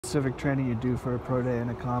specific training you do for a pro day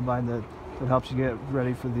and a combine that helps you get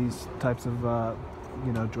ready for these types of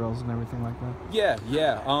drills and everything like that? Yeah,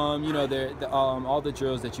 yeah. All the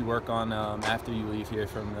drills that you work on after you leave here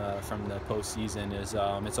from the postseason is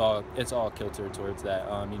it's all kiltered towards that.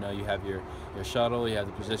 You have your shuttle, you have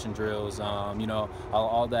the position drills.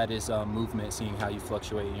 All that is movement, seeing how you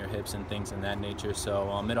fluctuate in your hips and things in that nature.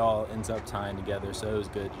 So it all ends up tying together. So it was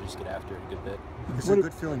good to just get after it a good bit. It's a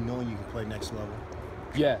good feeling knowing you can play next level.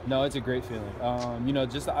 Yeah, no, it's a great feeling.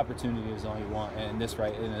 Just the opportunity is all you want, and this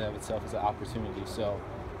right in and of itself is an opportunity. So,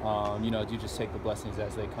 you just take the blessings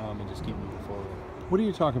as they come and just keep moving forward. What do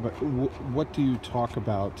you talk about? What do you talk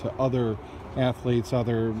about to other athletes,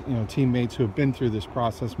 other teammates who have been through this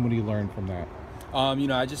process, and what do you learn from that?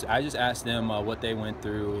 I just asked them what they went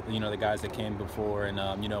through, the guys that came before, and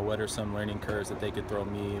what are some learning curves that they could throw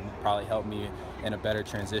me and probably help me in a better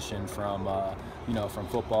transition from from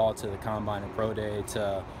football to the combine and pro day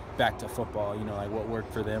to back to football. Like what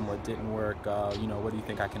worked for them, what didn't work. What do you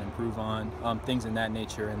think I can improve on? Things in that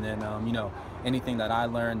nature, and then anything that I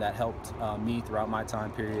learned that helped me throughout my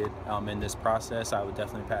time period in this process, I would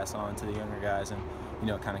definitely pass on to the younger guys and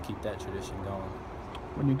kind of keep that tradition going.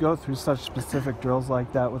 When you go through such specific drills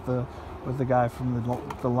like that with the guy from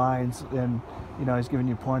the lines, and he's giving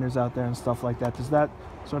you pointers out there and stuff like that, does that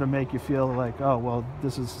sort of make you feel like, oh well,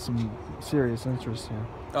 this is some serious interest here?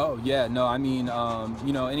 Oh yeah, no, I mean,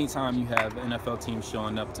 anytime you have NFL teams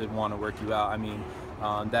showing up to want to work you out, I mean,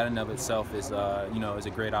 that in of itself is is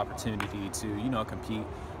a great opportunity to compete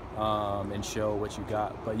and show what you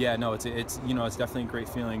got. But yeah, no, it's definitely a great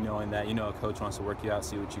feeling knowing that a coach wants to work you out,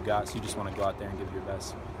 see what you got, so you just want to go out there and give your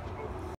best.